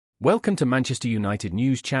Welcome to Manchester United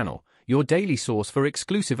News Channel, your daily source for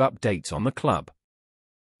exclusive updates on the club.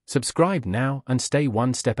 Subscribe now and stay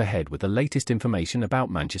one step ahead with the latest information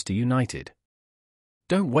about Manchester United.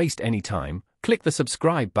 Don't waste any time, click the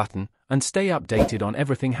subscribe button and stay updated on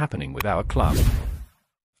everything happening with our club.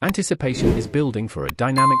 Anticipation is building for a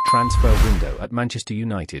dynamic transfer window at Manchester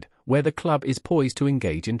United, where the club is poised to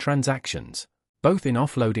engage in transactions, both in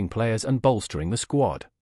offloading players and bolstering the squad.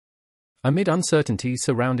 Amid uncertainties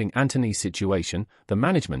surrounding Antony's situation, the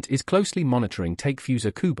management is closely monitoring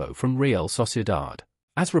Takefusa Kubo from Real Sociedad,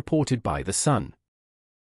 as reported by The Sun.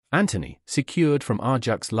 Antony, secured from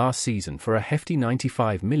Ajax last season for a hefty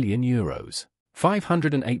 €95 million,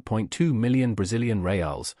 508.2 million Brazilian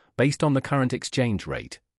reals, based on the current exchange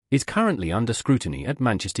rate, is currently under scrutiny at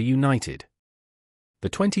Manchester United. The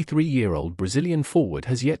 23-year-old Brazilian forward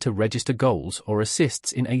has yet to register goals or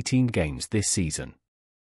assists in 18 games this season.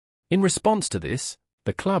 In response to this,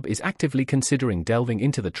 the club is actively considering delving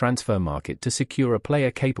into the transfer market to secure a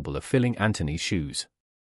player capable of filling Antony's shoes.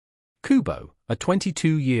 Kubo, a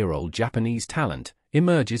 22-year-old Japanese talent,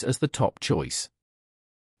 emerges as the top choice.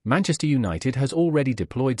 Manchester United has already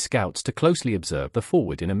deployed scouts to closely observe the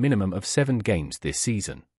forward in a minimum of 7 games this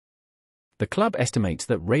season. The club estimates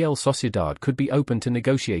that Real Sociedad could be open to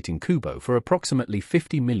negotiating Kubo for approximately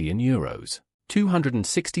 €50 million,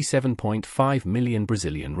 267.5 million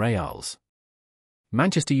Brazilian reals.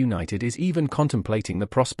 Manchester United is even contemplating the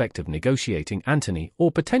prospect of negotiating Antony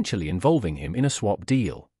or potentially involving him in a swap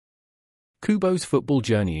deal. Kubo's football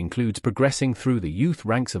journey includes progressing through the youth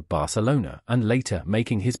ranks of Barcelona and later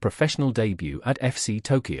making his professional debut at FC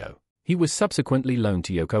Tokyo. He was subsequently loaned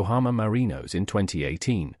to Yokohama Marinos in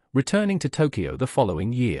 2018, returning to Tokyo the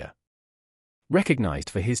following year. Recognized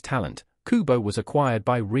for his talent, Kubo was acquired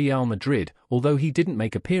by Real Madrid, although he didn't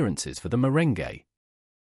make appearances for the Merengue.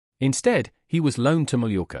 Instead, he was loaned to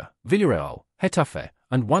Mallorca, Villarreal, Getafe,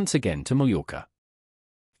 and once again to Mallorca.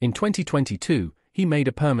 In 2022, he made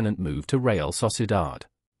a permanent move to Real Sociedad,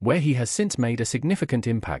 where he has since made a significant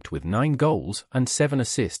impact with 9 goals and 7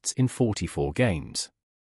 assists in 44 games.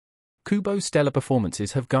 Kubo's stellar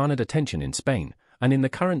performances have garnered attention in Spain, and in the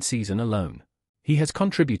current season alone, he has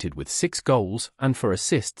contributed with 6 goals and 4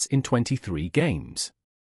 assists in 23 games.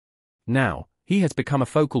 Now, he has become a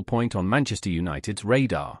focal point on Manchester United's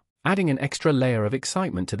radar, adding an extra layer of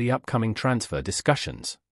excitement to the upcoming transfer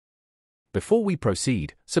discussions. Before we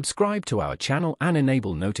proceed, subscribe to our channel and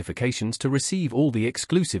enable notifications to receive all the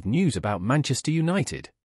exclusive news about Manchester United.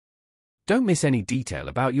 Don't miss any detail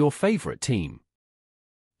about your favorite team.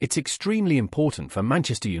 It's extremely important for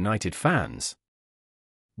Manchester United fans.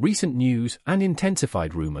 Recent news and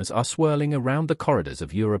intensified rumors are swirling around the corridors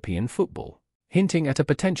of European football, hinting at a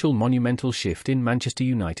potential monumental shift in Manchester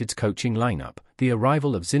United's coaching lineup, the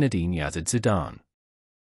arrival of Zinedine Zidane.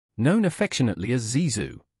 Known affectionately as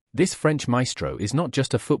Zizou, this French maestro is not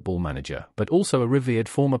just a football manager but also a revered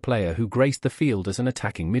former player who graced the field as an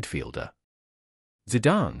attacking midfielder.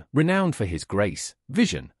 Zidane, renowned for his grace,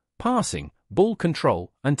 vision, passing, ball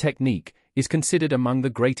control, and technique, is considered among the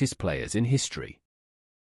greatest players in history.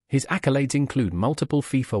 His accolades include multiple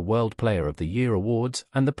FIFA World Player of the Year awards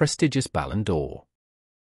and the prestigious Ballon d'Or.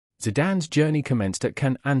 Zidane's journey commenced at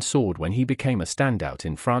Cannes and soared when he became a standout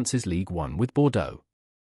in France's Ligue 1 with Bordeaux.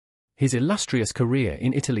 His illustrious career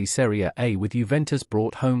in Italy's Serie A with Juventus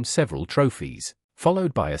brought home several trophies,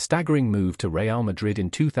 followed by a staggering move to Real Madrid in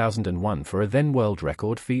 2001 for a then-world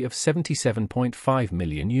record fee of €77.5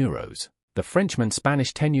 million. The Frenchman's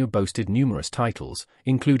Spanish tenure boasted numerous titles,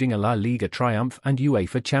 including a La Liga triumph and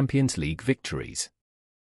UEFA Champions League victories.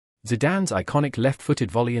 Zidane's iconic left-footed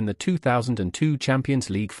volley in the 2002 Champions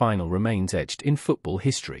League final remains etched in football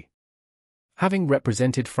history. Having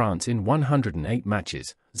represented France in 108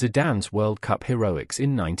 matches, Zidane's World Cup heroics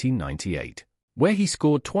in 1998, where he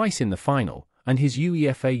scored twice in the final, and his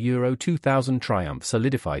UEFA Euro 2000 triumph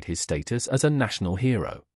solidified his status as a national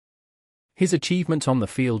hero. His achievements on the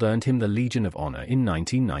field earned him the Legion of Honor in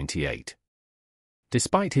 1998.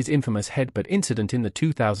 Despite his infamous headbutt incident in the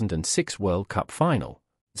 2006 World Cup final,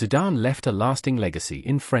 Zidane left a lasting legacy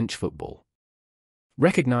in French football.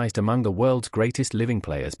 Recognized among the world's greatest living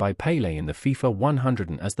players by Pelé in the FIFA 100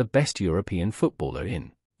 and as the best European footballer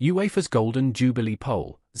in UEFA's Golden Jubilee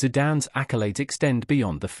poll, Zidane's accolades extend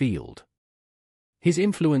beyond the field. His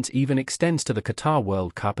influence even extends to the Qatar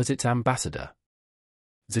World Cup as its ambassador.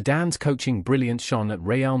 Zidane's coaching brilliance shone at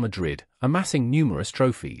Real Madrid, amassing numerous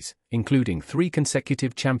trophies, including 3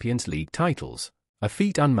 consecutive Champions League titles, a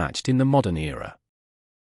feat unmatched in the modern era.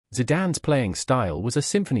 Zidane's playing style was a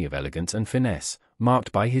symphony of elegance and finesse,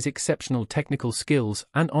 marked by his exceptional technical skills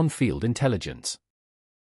and on-field intelligence.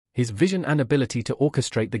 His vision and ability to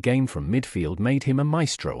orchestrate the game from midfield made him a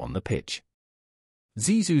maestro on the pitch.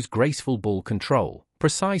 Zizou's graceful ball control,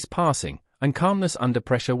 precise passing, and calmness under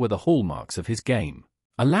pressure were the hallmarks of his game,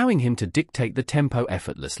 allowing him to dictate the tempo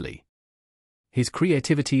effortlessly. His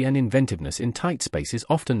creativity and inventiveness in tight spaces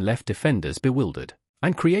often left defenders bewildered,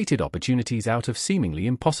 and created opportunities out of seemingly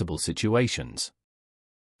impossible situations.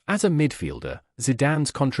 As a midfielder,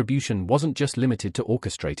 Zidane's contribution wasn't just limited to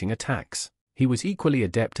orchestrating attacks. He was equally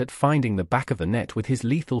adept at finding the back of the net with his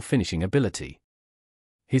lethal finishing ability.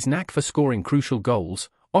 His knack for scoring crucial goals,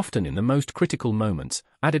 often in the most critical moments,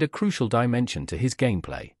 added a crucial dimension to his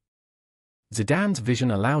gameplay. Zidane's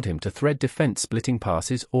vision allowed him to thread defense-splitting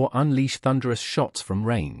passes or unleash thunderous shots from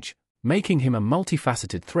range, making him a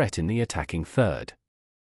multifaceted threat in the attacking third.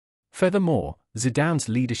 Furthermore, Zidane's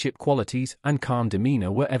leadership qualities and calm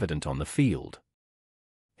demeanor were evident on the field.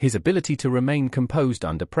 His ability to remain composed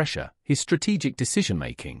under pressure, his strategic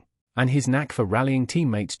decision-making, and his knack for rallying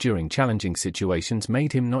teammates during challenging situations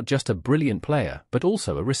made him not just a brilliant player but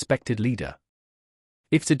also a respected leader.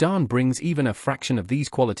 If Zidane brings even a fraction of these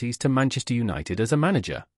qualities to Manchester United as a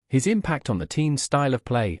manager, his impact on the team's style of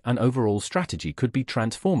play and overall strategy could be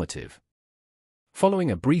transformative.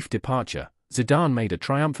 Following a brief departure, Zidane made a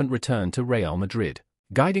triumphant return to Real Madrid,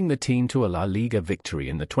 guiding the team to a La Liga victory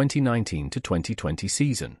in the 2019-2020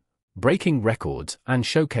 season, breaking records and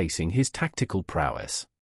showcasing his tactical prowess.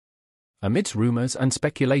 Amidst rumours and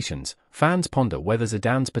speculations, fans ponder whether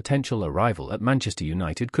Zidane's potential arrival at Manchester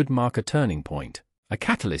United could mark a turning point, a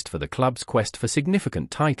catalyst for the club's quest for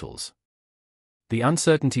significant titles. The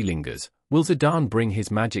uncertainty lingers. Will Zidane bring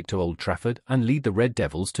his magic to Old Trafford and lead the Red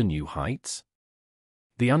Devils to new heights?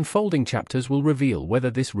 The unfolding chapters will reveal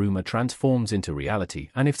whether this rumour transforms into reality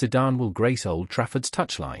and if Zidane will grace Old Trafford's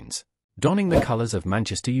touchlines, donning the colours of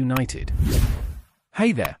Manchester United.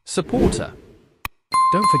 Hey there, supporter!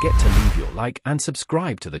 Don't forget to leave your like and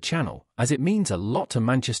subscribe to the channel, as it means a lot to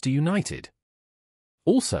Manchester United.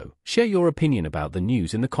 Also, share your opinion about the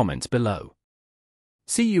news in the comments below.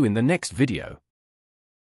 See you in the next video.